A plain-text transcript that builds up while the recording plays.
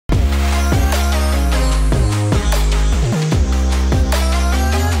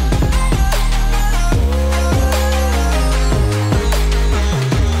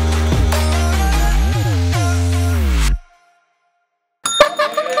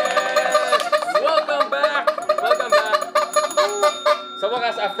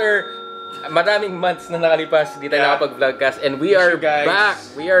after maraming months na nakalipas, di tayo nakapag-vlogcast. And we are back.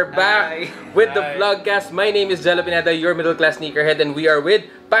 We are back with the Vlogcast. My name is Jello Pineda, your middle class sneakerhead. And we are with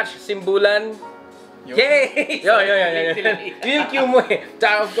Pach Simbulan. Yay! Yo. Yung cue mo eh.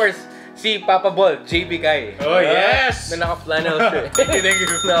 Tsaka of course, si Papa Ball, Jayvie Kai. Oh yes! Na naka-flannel shirt.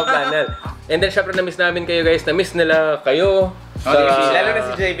 Naka-flannel. And then syempre na-miss namin kayo guys. Na-miss nila kayo. Lalo na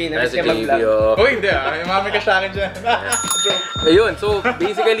si Jayvie, na-miss niya mag-vlog. Oh hindi mami ka sa akin dyan. Ayun, so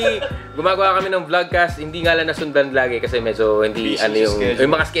basically, gumagawa kami ng vlogcast. Hindi nga lang nasundan lagi kasi medyo hindi busy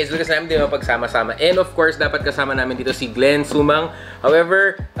yung mga schedule kasi namin hindi mapagsama-sama. And of course, dapat kasama namin dito si Glenn Sumang.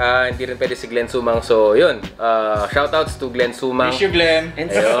 However, hindi rin pwede si Glenn Sumang. So yun, shoutouts to Glenn Sumang. Miss you, Glenn. And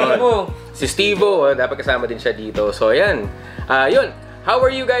si Stevo. Si Stevo, dapat kasama din siya dito. So ayan, yun. How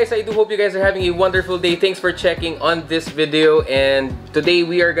are you guys? I do hope you guys are having a wonderful day. Thanks for checking on this video. And today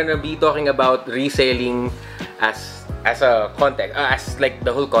we are gonna be talking about reselling as a content, as like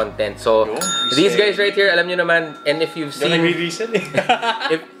the whole content. So these guys right here, alam nyo naman, and if you've seen,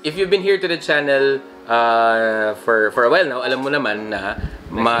 if you've been here to the channel for a while now, alam mo naman na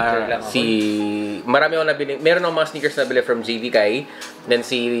marami ako nabili, meron akong mga sneakers na nabili from Jayvie Kai. Then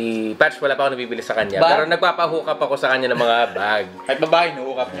si Patch, wala pa ako nabibili sa kanya. Pero nagpapahook up ako sa kanya ng mga bag. Kahit babae,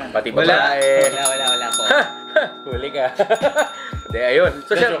 nahook up niya. Pati babae. Wala po. Huli ka. De, ayun.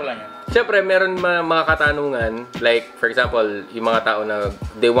 So, syempre, meron mga katanungan. Like, for example, yung mga tao na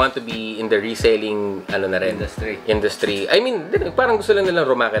they want to be in the reselling industry. I mean, parang gusto lang nilang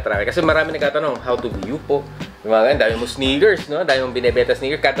rumakit-rakit. Kasi marami nagtatanong, how to be you po? Yung mga ganyan, dami mo sneakers, no? Dami mong binibenta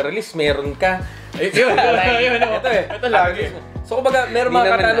sneakers. Kada release, meron ka. Yun. Ito lagi. So, kumbaga, meron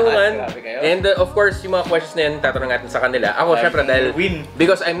mga katanungan. And of course, yung mga questions na yan, tatanong natin sa kanila. Ako, syempre, dahil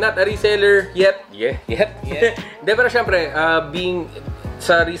because I'm not a reseller yet. Hindi, pero syempre, being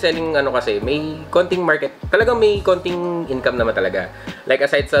sa reselling, kasi, may konting market. Talagang may konting income naman talaga. Like,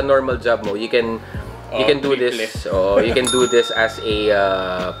 aside sa normal job mo, you can do this. You can do this as a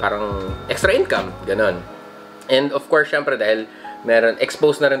parang extra income. Ganon. And of course, syempre, dahil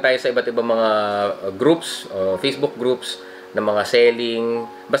exposed na rin tayo sa iba't ibang mga groups, Facebook groups, ng mga selling.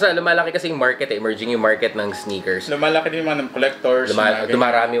 Basta lumalaki kasi yung market, emerging yung market ng sneakers. Lumalaki din yung mga collectors.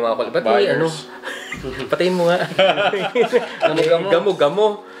 Dumarami yung mga collectors. Patayin mo nga.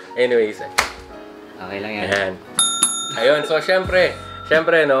 Gamo. Anyways. Okay lang yan. Ayan. Ayun, so syempre,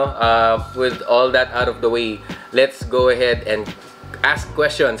 no, with all that out of the way, let's go ahead and ask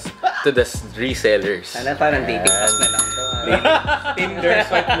questions to the resellers. Sana parang dating pass na lang to. Tinder,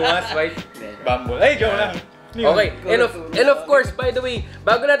 swipe mo nga, swipe. Bumble. Ay, joke lang. Okay, and of course, by the way,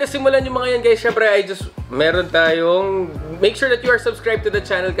 bago natin simulan yung mga yan guys, syempre meron tayong, make sure that you are subscribed to the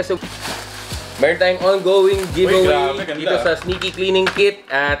channel kasi meron tayong ongoing giveaway dito sa Sneaky Cleaning Kit.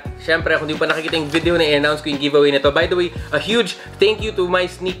 At syempre, kung di pa nakikita yung video na i-announce ko yung giveaway nito. By the way, a huge thank you to my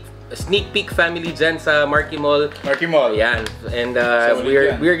Sneak Peek family dyan sa Marky Mall. Ayan. And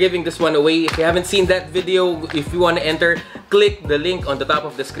we're giving this one away. If you haven't seen that video, if you want to enter, click the link on the top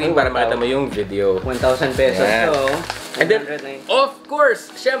of the screen para makita mo yung video. 1,000 pesos to. And then, of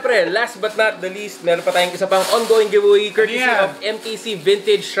course, syempre, last but not the least, meron pa tayong isa pang ongoing giveaway courtesy of MKC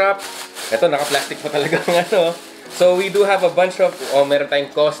Vintage Shop. Ito, naka-plastic pa talaga ng So, we do have a bunch of, meron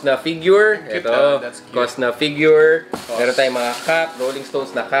tayong KAWS na figure. Ito, KAWS na figure. Meron tayong mga cap, Rolling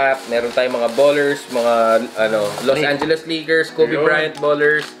Stones na cap. Meron tayong mga ballers, mga Los Angeles Lakers, Kobe Bryant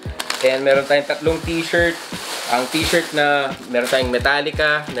ballers. And meron tayong tatlong t-shirt. Ang t-shirt na meron tayong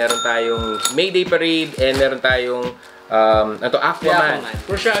Metallica, meron tayong Mayday Parade, and meron tayong Aquaman.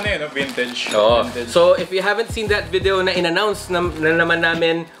 Puro siya vintage. So, if you haven't seen that video na in-announce na naman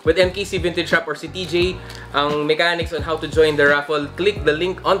namin with MKC Vintage Shop or si TJ, ang mechanics on how to join the raffle, click the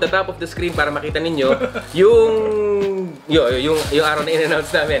link on the top of the screen para makita ninyo yung araw na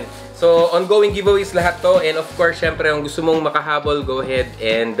in-announce namin. So, ongoing giveaways lahat to. And of course, syempre, kung gusto mong makahabol, go ahead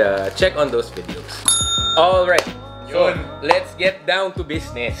and check on those videos. Alright. So, let's get down to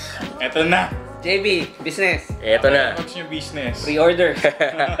business. Eto na. Jayvie, business. Eto na. What's yung business? Pre-order.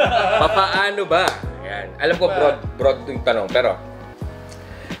 Papaano ba? Ayan. Alam ko broad yung tanong, pero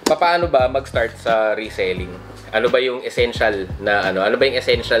papaano ba mag-start sa reselling? Ano ba yung essential na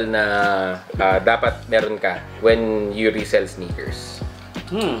dapat meron ka when you resell sneakers?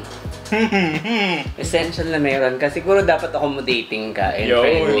 Essential na meron ka. Siguro dapat accommodating ka and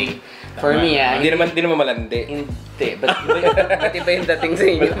friendly. For me, hindi naman malandi. Hindi. Ba't iba yung dating sa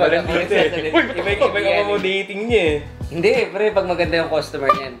inyo? Iba yung accommodating niya eh. Hindi, pre, pag maganda yung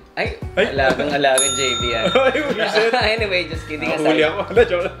customer niyan. Alagang Jayvie yan. Anyway, just kidding aside. Huli ako.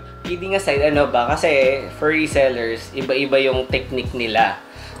 Kidding aside, kasi for resellers, iba-iba yung technique nila.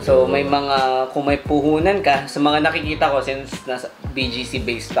 So may mga, kung may puhunan ka, sa mga nakikita ko since nasa BGC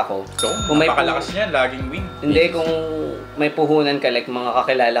based ako. So, napakalakas niyan, laging win. Hindi, kung may puhunan ka, like mga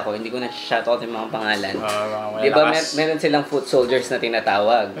kakilala ko, hindi ko na shoutout yung mga pangalan. Di ba meron silang foot soldiers na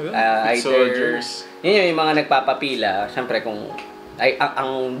tinatawag? Soldiers. Yun yung mga nagpapapila. Siyempre kung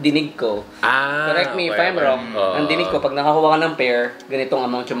ang dinig ko, correct me if I'm wrong, ang dinig ko, pag nakakuha ka ng pair, ganitong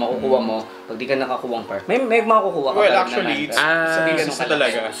amount yung makukuha mo. Pag di ka nakakuha ng pair, may makukuha ka. Well, actually, sa business na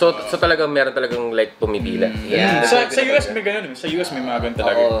talaga. So talagang meron talagang like pumipila. Yeah. Sa US may ganun. Sa US may mga ganun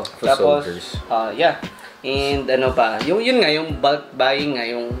talaga. Tapos, yeah. And ano pa, yun nga, yung bulk buying nga,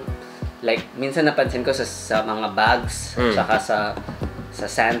 yung like, minsan napansin ko sa mga bags, saka sa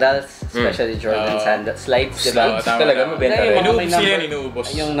sandals, especially Jordan sandals, slides, diba? Talaga, mabenta rin.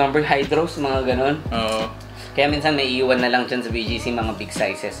 Inuubos. Yung number hydros, mga ganun. Oo. Kaya minsan may iwan na lang dyan sa BGC mga big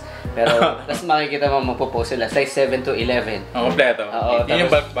sizes. Pero, tapos makikita mo magpo-post sila, size 7 to 11. Kompleto. Yun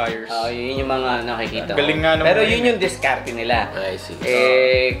yung bulk buyers. Yun yung mga nakikita Galing nga naman. Pero yun yung diskarte nila. I see.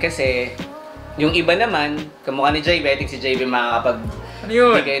 Kasi, yung iba naman, kamukha ni Jayvie, I think si Jayvie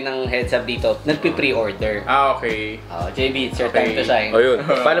makakapagbigay ng heads up dito, nagpi-pre-order. Okay. Jayvie, it's your time to shine. Yun.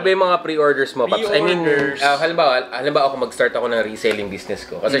 Paano ba yung mga pre-orders mo, Paps? I mean, halimbawa ako mag-start ako ng reselling business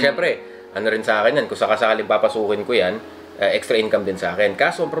ko. Kasi syempre, ano rin sa akin yan, kung sakasakaling papasukin ko yan, extra income din sa akin.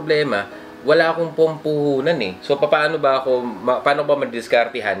 Kaso ang problema, wala akong pumpuhunan eh. So paano ba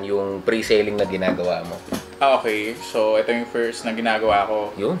madiskartihan yung pre-selling na ginagawa mo? Okay. So ito yung first na ginagawa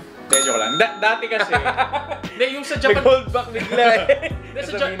ko. Yun. Joke lang. Dati kasi, yung sa Japan... Hold back bigla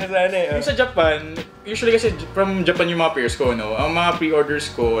eh. Yung sa Japan, usually kasi from Japan yung mga pairs ko, no? Ang mga pre-orders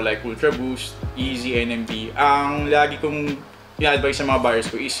ko, like Ultra Boost, Easy, NMD, ang lagi kong i-advise sa mga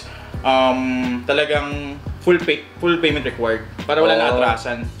buyers ko is talagang full payment required para wala na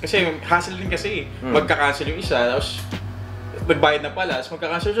atrasan. Kasi hassle din kasi magka-cancel yung isa, tapos nagbayad na pala, tapos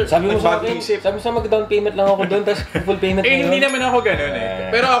magka-cancel. Sabi mo sa akin, mag-down payment lang ako doon, tapos full payment na yun. Hindi naman ako ganun eh.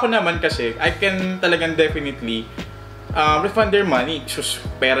 Pero ako naman kasi, I can talagang definitely refund their money. Sus,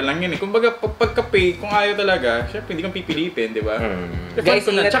 pera lang yun eh. Kumbaga, pagka-pay, kung ayaw talaga, syempre hindi kang pipilitin, di ba? Refund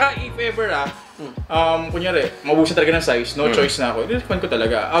ko na. Tsaka if ever kunyari, mabusin talaga ng size, no choice na ako, refund ko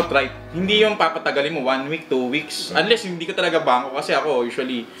talaga, outright. Hindi yung papatagalin mo 1 week, 2 weeks. Unless hindi ko talaga bangko, kasi ako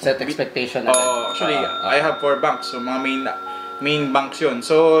usually... Set expectation na. Actually, I have 4 banks, so mga main banks yun.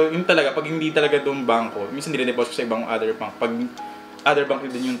 So, yun talaga, pag hindi talaga doon bangko, minsan nire-deposit ko sa ibang other bank. Pag other bank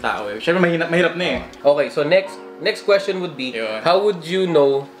din yung tao eh. Siyempre, mahirap na eh. Okay, so next question would be, how would you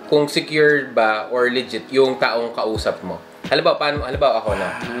know kung secure ba or legit yung taong kausap mo? Halimbawa ako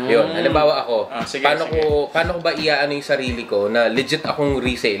na. Yun, halimbawa ako. Paano ko ba iaano yung sarili ko na legit akong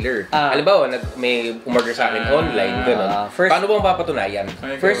reseller? Halimbawa, may umorder sa akin online, gano'n. Paano bang papatunayan?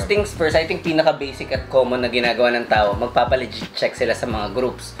 First things first, I think pinaka-basic at common na ginagawa ng tao, magpapa-legit check sila sa mga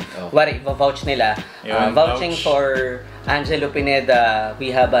groups. Wari, i-vouch nila. Vouching for Angelo Pineda,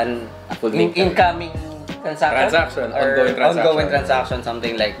 we have an incoming transaction or ongoing transaction,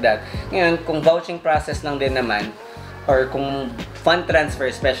 something like that. Ngayon, kung vouching process lang din naman, or kung fund transfer,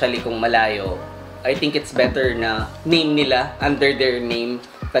 especially kung malayo, I think it's better na name nila, under their name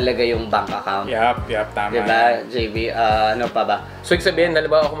talaga yung bank account. Yup, tama. Diba, Jayvie? Ano pa ba? So, ibig sabihin,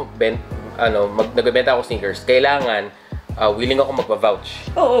 halimbawa ako nagbebenta ako sneakers, kailangan willing ako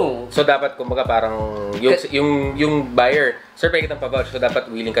magpa-vouch. Oo. So, dapat, kumbaga, parang yung buyer, sir, pwede kitang pa-vouch. So, dapat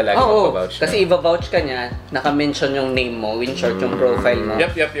willing ka lagi magpa-vouch. Kasi i-vouch ka niya, naka-mention yung name mo, in short, yung profile mo.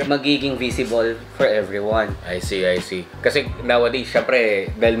 Yup. Magiging visible for everyone. I see. Kasi nowadays,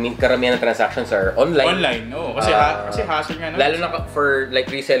 syempre, dahil karamihan ng transactions are online. Online, no. Kasi hassle nga. Lalo na for like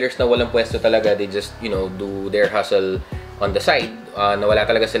resellers na walang pwesto talaga, they just, do their hustle on the side, na wala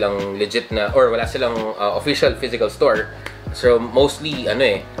talaga silang legit na, or wala silang official physical store. So, mostly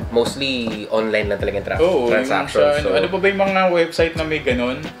online lang talaga yung transactions. Ano pa ba yung mga website na may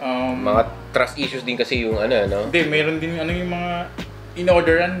ganun? Mga trust issues din kasi yung Hindi, meron din yung mga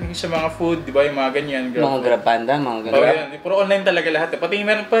in-orderan sa mga food, di ba? Yung mga ganyan. Mga Grab Panda, mga ganyan. Yan. Puro online talaga lahat. Pati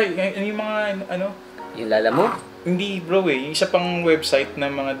meron pa, yung mga Yung Lala mo? Hindi bro yung isa pang website na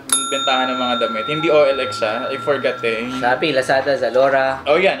mga bentahan ng mga damit. Hindi OLX I forgot eh. Shopee, Lazada, Zalora.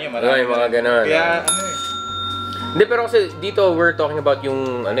 Yan, marami. Yung mga ganun. Kaya Hindi, pero kasi dito we're talking about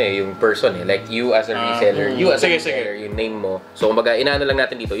yung yung person eh. Like you as a reseller, reseller, yung name mo. So kumbaga inaano lang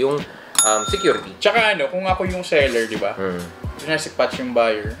natin dito yung security. Tsaka kung ako yung seller, di ba? Si Pach yung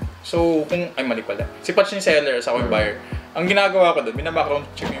buyer. So mali pala. Si Pach yung seller, ako yung buyer. Ang ginagawa ko doon, bina-background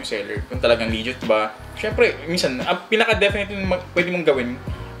check yung seller kung talagang legit ba. Syempre, minsan pinaka-definite pwede mong gawin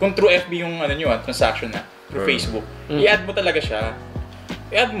kung through FB yung transaction na, through Facebook. I-add mo talaga siya.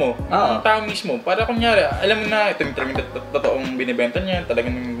 i-add mo yung tao mismo. Para kunyari, alam mo na, ito yung totoong binibenta niya,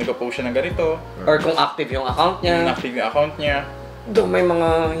 talagang nag-post siya ng ganito. Or kung active yung account niya. Active yung account niya. Doon may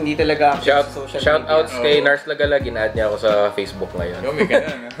mga hindi talaga social Shoutouts kay Nars Lagala, gina-add niya ako sa Facebook ngayon. May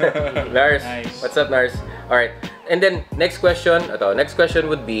ganun. Nars, Nice. what's up Nars? Alright, and then next question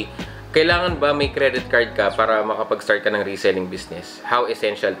would be, kailangan ba may credit card ka para makapag-start ka ng reselling business? How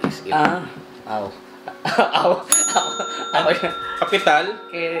essential is it? Kapital?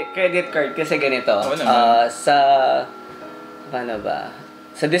 Credit card kasi ganito. Paano ba?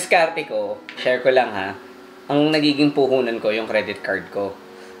 Sa diskarte ko, share ko lang ha, ang nagiging puhunan ko yung credit card ko.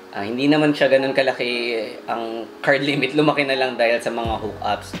 Hindi naman siya ganun kalaki ang card limit. Lumaki na lang dahil sa mga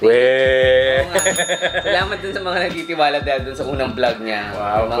hookups. Salamat dun sa mga nagtitiwala dahil dun sa unang vlog niya.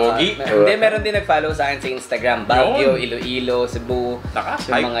 Wow, pogi. Hindi, meron din nag-follow sa akin sa Instagram. Baguio, Iloilo, Cebu.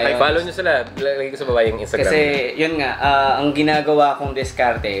 Follow nyo sila. Lagay ko sa baba yung Instagram. Kasi, yun nga, ang ginagawa kong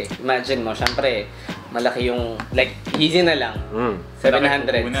diskarte, imagine mo, syempre, malaki yung, like, easy na lang.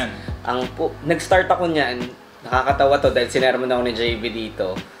 700. Nag-start ako niyan, nakakatawa to dahil sinermon ako ni Jayvie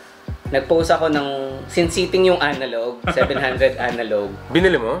dito. Nag-post ako ng, since sitting yung analog, 700 analog.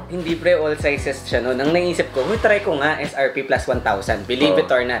 Binili mo? Hindi pre, all sizes siya noon. Ang naisip ko, try ko nga SRP plus 1,000. Believe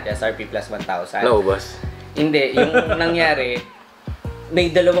it or not, SRP plus 1,000. Naubos? Hindi, yung nangyari,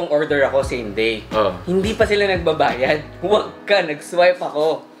 may dalawang order ako same day. Hindi pa sila nagbabayad. Huwag ka, nag-swipe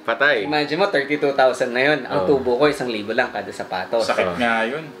ako. Patay. Imagine mo, 32,000 na yun. Ang tubo ko, 1,000 lang kada sapatos. Sakit nga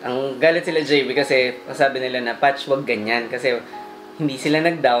yun. Ang galit sila Jayvie kasi sabi nila na, Pach, wag ganyan. Kasi hindi sila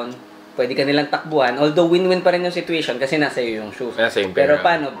nag-down. Pwede ka nilang takbuhan. Although win-win pa rin yung situation kasi nasa iyo yung shoes. Pero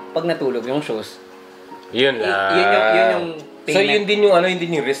paano, pag natulog yung shoes? Yun lang. Yun yung so yun din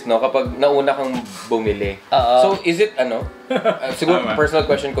yung risk, no? Kapag nauna kang bumili. So is it, siguro personal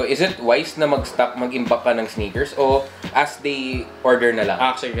question ko, is it wise na mag-impact ka ng sneakers o as they order na lang?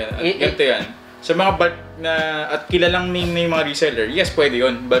 Actually, ganito yan. Sa mga bulk na, at kilalang name na yung mga reseller, yes, pwede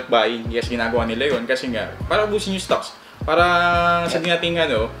yun. Bulk buying, yes, ginagawa nila yun. Kasi nga, para ubusin yung stocks. Para sa nating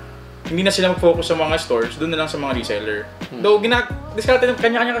hindi na sila mag-focus sa mga stores, doon na lang sa mga reseller. Though, diskarte,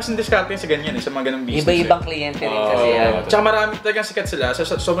 kanya-kanya kasi diskarte sa ganyan, sa mga ganung business. Iba-ibang kliyente rin kasi yan. Tsaka marami talagang sikat sila,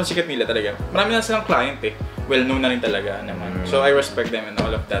 sobrang sikat nila talaga. Marami na silang client well-known na rin talaga naman. So, I respect them and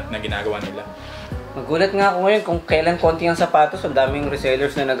all of that na ginagawa nila. Magulat nga ako ngayon kung kailan konti ang sapatos, ang daming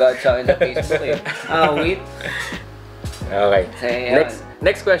resellers na nag-add sa akin sa Facebook wait. Okay.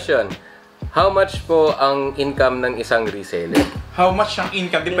 Next question. How much po ang income ng isang reseller? How much ang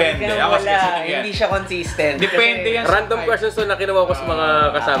income? Depende. Hindi siya consistent. Depende yan sa random questions to na kinuha ko sa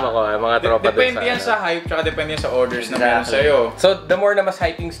mga kasama ko, mga tropa doon sa depende yan sa hype, tsaka depende yan sa orders na meron sa'yo. So, the more na mas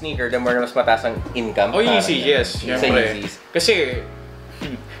hype yung sneaker, the more na mas mataas ang income? Easy, yes. Siyempre. Kasi,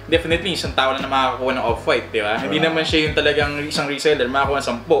 definitely, isang tao na makakakuha ng off-white, di ba? Hindi naman siya yung talagang isang reseller, makakuha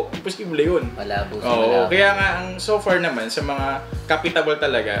ng 10. Imposible yun. Malabo. Kaya nga, ang so far naman, sa mga capitable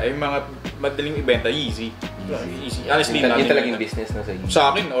talaga, ay mga madaling ibenta, easy. Honestly, yun talagang business na sa Sa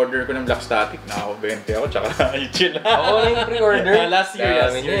akin, order ko ng Black Static, nakaka-20 ako, tsaka chill. Oo, yung pre-order. Last year.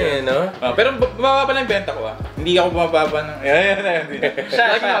 Pero bumababa lang yung benta ko. Hindi ako bumababa ng...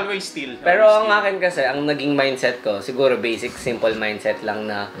 Like always still. Pero ang akin kasi, ang naging mindset ko, siguro basic, simple mindset lang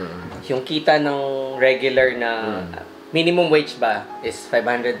na yung kita ng regular na minimum wage ba is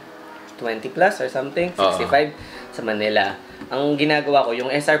 520 plus or something, 65 sa Manila. Ang ginagawa ko,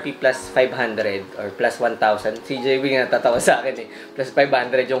 yung SRP plus 500 or plus 1,000, si Jayvie nga tatawa sa akin plus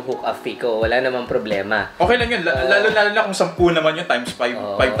 500 yung hook-up fee ko, wala namang problema. Okay lang yun, lalo na kung 10 naman yun, times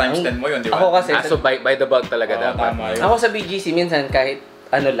 5 times 10 mo yun, di ba? Ako kasi, so by the bulk talaga dapat. Ako sa BGC, minsan kahit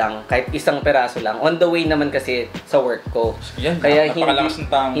kahit isang peraso lang, on the way naman kasi sa work ko. Kaya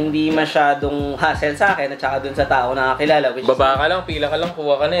hindi masyadong hassle sa akin at saka dun sa tao na nakakilala. Baba ka lang, pila ka lang,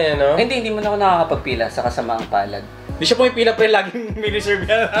 kuha ka na yan, no? Hindi mo na ako nakakapagpila sa kasamaang palad. Hindi siya pumipila pre, laging may reserve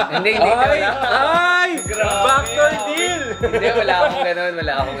yan. Hindi. Backdoor deal! Hindi, wala akong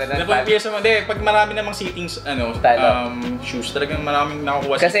ganun. Napapila sa mga, pag marami namang seatings, shoes, talagang maraming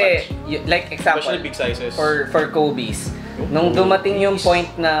nakukuha sa kasi, like example, especially big sizes. For KAWS, nung dumating yung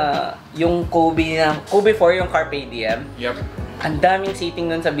point na yung Kobe 4, yung Carpe Diem, ang daming seating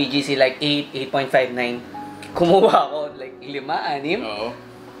nun sa BGC, like 8, 8.59. Kumuha ako, like 5,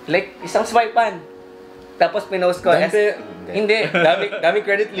 6. Like, isang swipean. Tapos pinost ko, hindi. Daming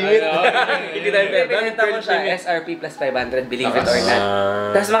credit limit. Hindi pinenta ko siya, SRP plus 500, believe it or not.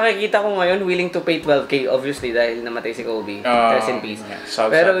 Tapos makikita ko ngayon, willing to pay 12K, obviously, dahil namatay si Kobe. Rest in peace.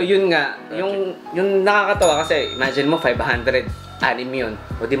 Pero yun nga, yung nakakatawa kasi, imagine mo, 500 anim yun.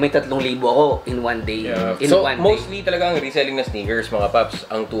 O di may 3,000 ako in one day. Yeah. In so, one mostly talaga ang reselling na sneakers, mga paps,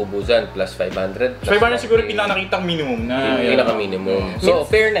 ang tubo dyan, plus 500. Plus 500 siguro pinaka-nakitang minimum na. Pinaka-minimum. So,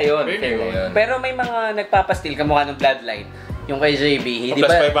 fair na yun. Pero may mga nagpapastil kamukha ng Bloodline. Yung kay Jayvie,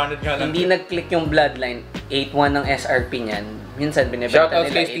 plus 500 nga lang. Hindi nag-click yung Bloodline, 8,1 ng SRP niyan. Minsan binibenta nila 8,500.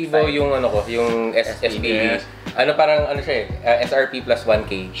 Shoutouts kay Steve yung yung SBB. Parang siya SRP plus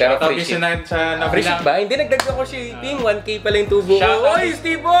 1K. Pero free ship. Free ship ba? Hindi, nagdagdag ko shipping. 1K pala yung tubo ko. Oy,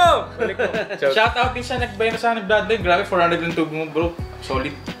 Steve! Shoutout din siya, nagbayar sa Bloodline. Grabe, 400 yung tubo mo, bro.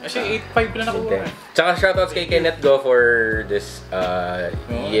 Solid. Kasi 8,500 na nakuha. Tsaka shoutouts kay Kenneth Go for this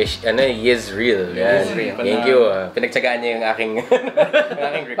Yes Real. Thank you. Pinagtsagaan niya yung aking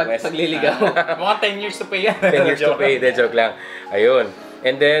request. Pagliligaw. Mga 10 years to pay yan. 10 years to pay. Joke lang. Ayun.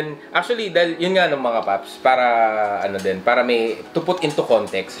 And then, actually, dahil yun nga ng mga paps, para may, to put into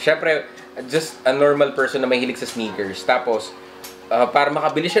context. Syempre, just a normal person na may hilig sa sneakers. Tapos, para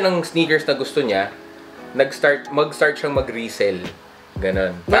makabili siya ng sneakers na gusto niya, mag-start siyang mag-resell.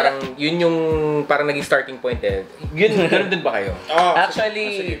 Ganon. Parang, yun yung, parang naging starting point eh. Ganon din ba kayo?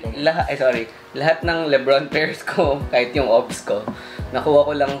 Actually, lahat ng Lebron pairs ko, kahit yung obs ko, nakuha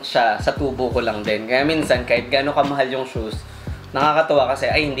ko lang siya, sa tubo ko lang din. Kaya minsan, kahit gano'ng kamahal yung shoes, nakakatuwa kasi,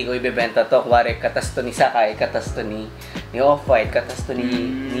 ay hindi ko ibebenta to. Kuwari, katas to ni Sakai, katas to ni Off-White, katas to ni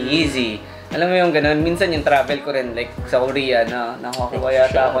Yeezy. Alam mo yung ganun, minsan yung travel ko rin, like sa Korea, nakakuha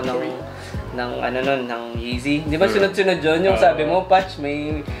yata ako ng Yeezy. Di ba sunod-sunod yun? Yung sabi mo, Pach,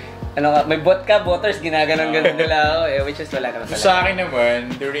 may vodka, waters, ginaganon nila ako which is wala naman sa akin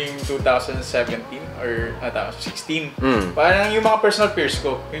naman, during 2017 or 2016, parang yung mga personal pairs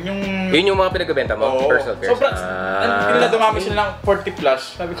ko, yun yung mga pinagbebenta mo, personal pairs. Sobrang, dumami sila ng 40 plus,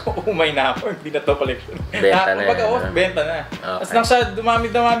 sabi ko, umay na ako, hindi na to collection. Benta na. Benta na. Tapos nang sa dumami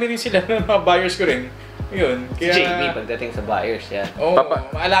rin sila ng mga buyers ko rin. Yun, kaya... Jayvie, pagdating sa buyers, yan.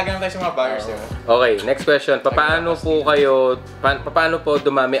 Maalaga na tayo sa mga buyers. Okay, next question. Paano po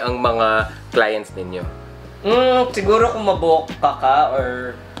dumami ang mga clients ninyo? Siguro kung mabuok ka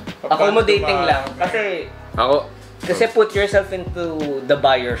or accommodating lang. Kasi put yourself into the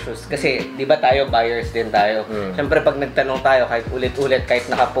buyer shoes. Kasi, di ba tayo, buyers din tayo. Siyempre, pag nagtanong tayo, kahit ulit-ulit, kahit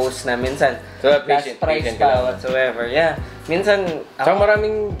nakapost na minsan, last price pa, whatsoever. Yeah. Minsan, so,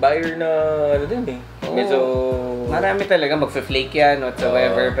 maraming buyer na, medyo... Marami talaga, magfe-flake yan,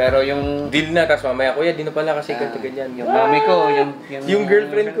 whatsoever. Pero yung... Deal na, tapos mamaya, kuya, di na pala kasi ganito ganyan. Yung mami ko, yung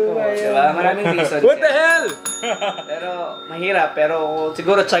girlfriend ko. Diba? Maraming reasons. What the hell? Pero, mahirap. Pero,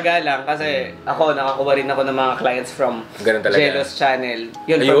 siguro tiyaga lang. Kasi, ako, nakakuha rin ako ng mga clients from Jealous Channel.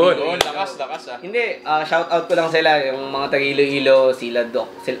 Ayun. Lakas ah. Hindi, shoutout ko lang sila. Yung mga tag-Iloilo, sila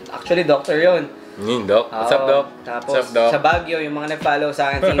actually, doctor yun. Doc. What's up, Doc? Tapos, sa Baguio, yung mga nag-follow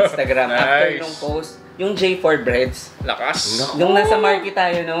sa akin sa Instagram, after nung post, yung J4 Breads. Lakas. Nung nasa market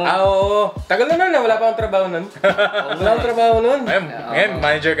tayo noon. Oo. Tagal na wala pa akong trabaho nun. Wala akong trabaho nun. Ngayon,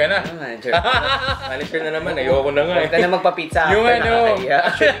 manager ka na. Manager na naman. Ayoko na nga. Huwag ka na magpa-pizza yung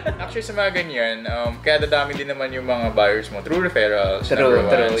actually sa mga ganyan, kaya dadami din naman yung mga buyers mo through referrals. True.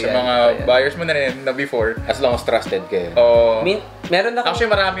 Sa mga buyers mo na rin na before. As long as trusted kayo. Meron ako.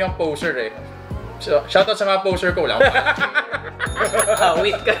 Actually, marami yung poser eh. So, shoutout sa mga poser ko. Wala akong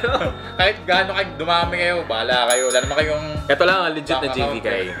wait ka. Kahit gaano kayo dumami kayo, bahala kayo. Wala naman kayong... Ito lang ang legit na Jayvie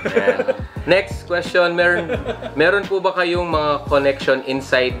kayo. Next question. Meron po ba kayong mga connection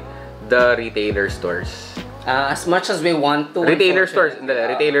inside the retailer stores? As much as we want to. Retailer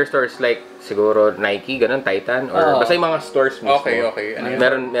stores like siguro Nike, ganun, Titan, or basta yung mga stores mismo. Okay.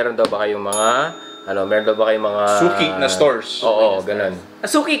 Meron daw ba kayong mga... meron daw ba kayong mga... Suki na stores? Oo, ganun.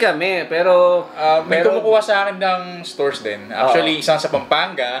 Suki kami, pero... may kumukuha sa akin ng stores din. Actually, isang sa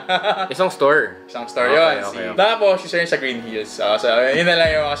Pampanga. Isang store yun. Okay. Tapos, isa yun sa Green Hills. So, yun na lang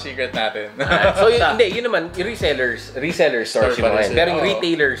yung mga secret natin. So, yun naman, yung reseller stores yung mga yun. Pero yung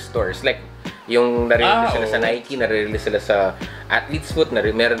retailer stores, like, yung nare-release sila sa Nike, nare-release sila sa Athlete's Foot,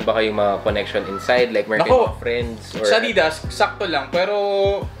 meron ba kayong mga connection inside? Like, meron kayong friends? Sa Adidas, sakto lang. Pero...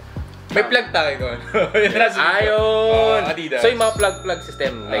 may plug tayo doon. Ayun! Adidas. So yung mga plug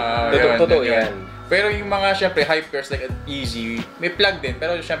system, like, totoo yan. Pero yung mga, syempre, hype pairs like Easy, may plug din.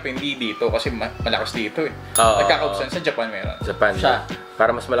 Pero syempre, hindi dito kasi malakas dito eh. Nagkakausan. Sa Japan meron. Japan.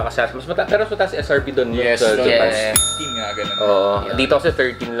 Para mas malakas siya. Pero mas mataas SRP doon. Yes, sa Japan. 15 nga, ganun. Dito kasi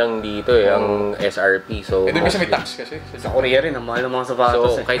 13 lang dito eh, ang SRP. So, doon kasi may tax kasi. Sa Korea rin, ang mahal ng mga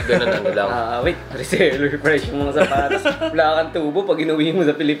sapatos. So, kahit ganun lang. Wait, reseller price yung mga sapatos. Wala kang tubo pag inuwi mo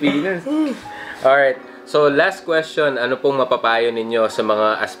sa Pilipinas. Alright. So, last question, ano pong mapapayo ninyo sa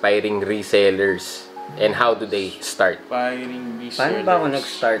mga aspiring resellers? And how do they start? Aspiring resellers. Paano ba ako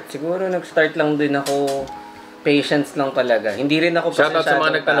nag-start? Siguro nag-start lang din ako patience lang talaga. Hindi rin ako Shoutout sa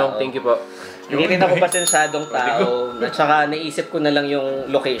mga nagtanong. Thank you po. Hindi rin ako pasensyadong tao. At saka naisip ko na lang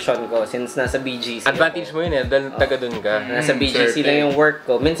yung location ko since nasa BGC. Advantage mo yun dahil taga dun ka. Nasa BGC lang yung work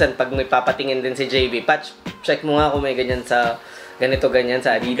ko. Minsan pag may papatingin din si Jayvie, Pach, check mo nga kung may ganyan sa ganito-ganyan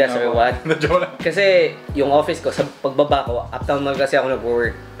sa Adidas or what. Kasi yung office ko, sa pagbaba ko, uptown mall kasi ako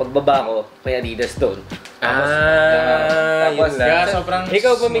nag-work. Pagbaba ko, may Adidas doon. Tapos kaya sobrang...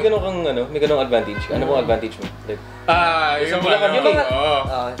 Ikaw ba may ganun kang may ganung advantage? Ano bang advantage mo? Yung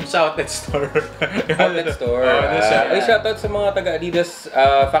sa outlet store. Outlet store. Ay, shoutout sa mga taga-Adidas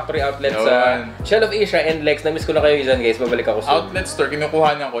factory outlets sa Shell of Asia and Lex. Na-miss ko na kayo dyan, guys. Babalik ako soon. Outlet store,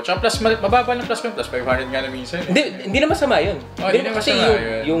 kinukuhanan ko. Tsaka plus, mababa lang plus 500 nga na minsan. Hindi na masama yun. Hindi na kasi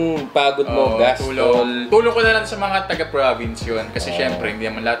masama yung pagod mo, gas, tulong ko na lang sa mga taga-province yun. Kasi syempre, hindi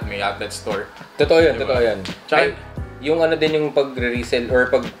naman lahat may outlet store. Totoo yun. Tsaka, yung din yung pag-resell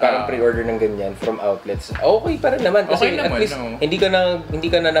or parang pre-order ng ganyan from outlets. Okay pa rin naman kasi at least hindi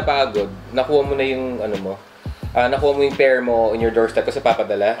ka na napagod. Nakuha mo na yung nakuha mo yung pair mo in your doorstep kasi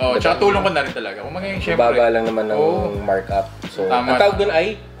papadala. Tsaka tulong ko na rin talaga. Kung magiging syempre. Baba lang naman ng markup. So, ang tawag doon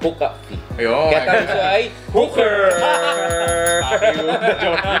ay hookup fee. Kaya tawag siya ay hooker!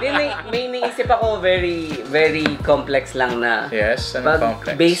 May naisip ako very complex lang na. Yes,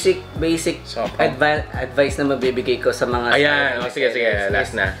 complex? Basic advice na mabibigay ko sa mga sige,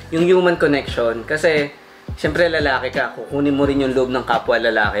 last na. Yung human connection. Kasi, siyempre lalaki ka, kukunin mo rin yung loob ng kapwa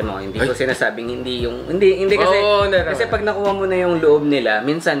lalaki mo. Hindi ko sinasabing hindi kasi kasi pag nakuha mo na yung loob nila,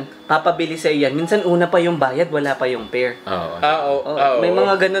 minsan papabili sa yan. Minsan una pa yung bayad, wala pa yung pair. May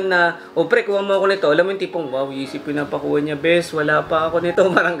mga ganun na, pre, kuha mo ako nito. Alam mo yung tipong, wow, easy pinapakuha niya, best, wala pa ako nito.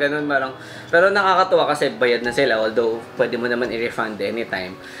 Parang ganun, pero nakakatuwa kasi bayad na sila. Although, pwede mo naman i-refund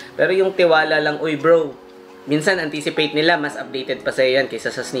anytime. Pero yung tiwala lang, uy bro, minsan anticipate nila, mas updated pa sa yan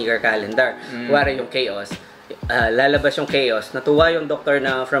kaysa sa sneaker calendar. Kuwari yung KAWS. Lalabas yung KAWS. Natuwa yung doktor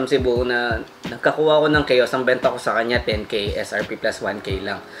na from Cebu na nagkakuha ko ng KAWS. Ang benta ko sa kanya 10K, SRP plus 1K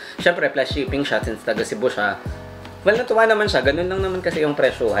lang. Siyempre, plus shipping siya since taga Cebu siya. Well, natuwa naman siya. Ganun lang naman kasi yung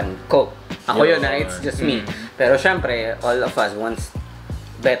presyuhan ko. Ako yun it's just me. Pero siyempre, all of us wants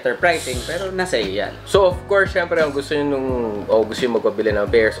better pricing, pero nasa iyo yan. So, of course, syempre, ang gusto nyo gusto nyo magpabili ng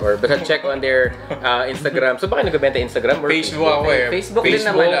pairs or basta check on their Instagram. So, baka nagabenta Instagram or Facebook ako Facebook din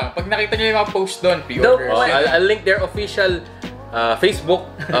naman. Lang. Pag nakita nyo yung mga post doon, pre-orders. I'll link their official Facebook.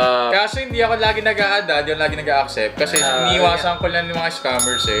 Kaso hindi ako lagi nag-a-add, hindi ako lagi nag-a-accept. Kasi iniiwasan ko lang yung mga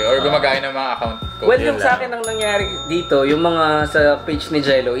scammers or gumagaya ng mga account ko. Well, yung sa akin ang nangyari dito, yung mga sa page ni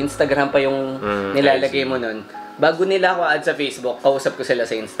Jello, Instagram pa yung nilalagay mo nun. Bago nila ako add sa Facebook, kausap ko sila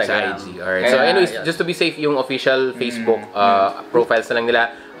sa Instagram. Sa IG. Alright. So anyways, just to be safe, yung official Facebook profiles na lang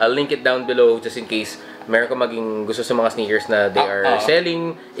nila, I'll link it down below just in case meron ko maging gusto sa mga sneakers na they are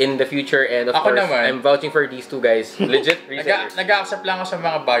selling in the future. And of course, I'm vouching for these two guys. Legit resellers. Nag-a-accept lang ako sa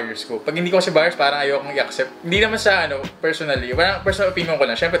mga buyers ko. Pag hindi ko kasi buyers, parang ayoko i-accept. Hindi naman sa personally. Parang personal opinion ko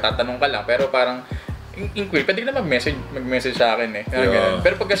lang. Siyempre, tatanong ka lang. Pero parang inquiry, pwede ka na mag-message sa akin eh.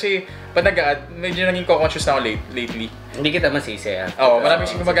 Pero pag nag-a-add, medyo naging conscious na ako lately. Hindi kita masisi marami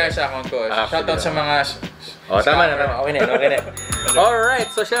siya gumagaya sa account ko. Shoutout sa mga tama na. Okay na. Alright,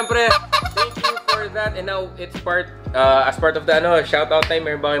 so syempre, thank you for that. And now, it's as part of the shoutout time.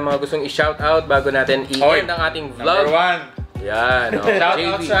 Meron ba kayong mga gustong i-shoutout bago natin i-end ang ating vlog? Number 1. Yan.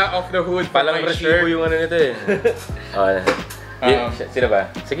 Shoutout sa Off the Hood. Palang resibo yung nito eh. Sino ba?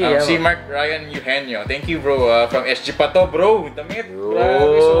 Sige, si Mark Ryan Eugenio. Thank you, bro. From SG pa to, bro. Damit.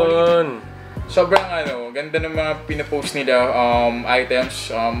 Grabe, solid. Sobrang ganda ng mga pinapost nila. Items,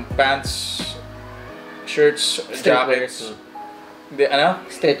 pants, shirts, jackets.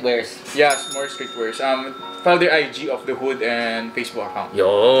 Streetwears. Yes, more streetwears. Follow their IG Off the Hood and Facebook account.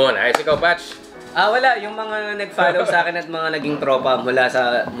 Yun. Ayos ikaw, Pach. Wala. Yung mga nag-follow sa akin at mga naging tropa mula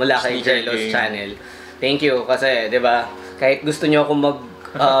kay Jello's channel. Thank you. Kasi, di ba, kahit gusto nyo ako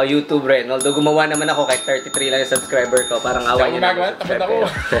mag-YouTube rin, although gumawa naman ako kahit 33 lang yung subscriber ko, parang awa nyo naman.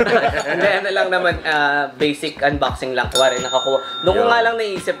 Hindi, lang naman, basic unboxing lang. Kuwari, nakakuha. Doon ko nga lang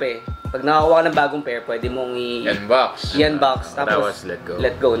naisip pag nakakuha ka ng bagong pair, pwede mong i-unbox. Tapos,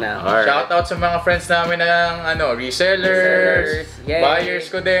 let go na. Right. Shoutout sa mga friends namin ng resellers, buyers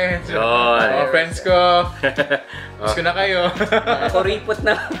ko din. Mga friends ko. Gusto na kayo. Kuripot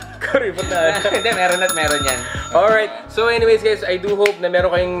na. Hindi, meron yan. Alright, so anyways guys, I do hope na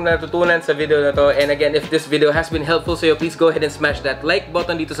meron kayong natutunan sa video na to. And again, if this video has been helpful sa'yo, please go ahead and smash that like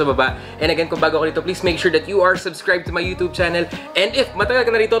button dito sa baba. And again, kung bago ka dito, please make sure that you are subscribed to my YouTube channel. And if matagal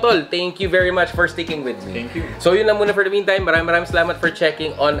ka na rito, tol, thank you very much for sticking with me. Thank you. So yun lang muna for the meantime. Maraming salamat for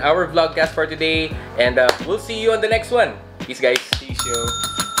checking on our vlogcast for today. And we'll see you on the next one. Peace guys. Peace yo.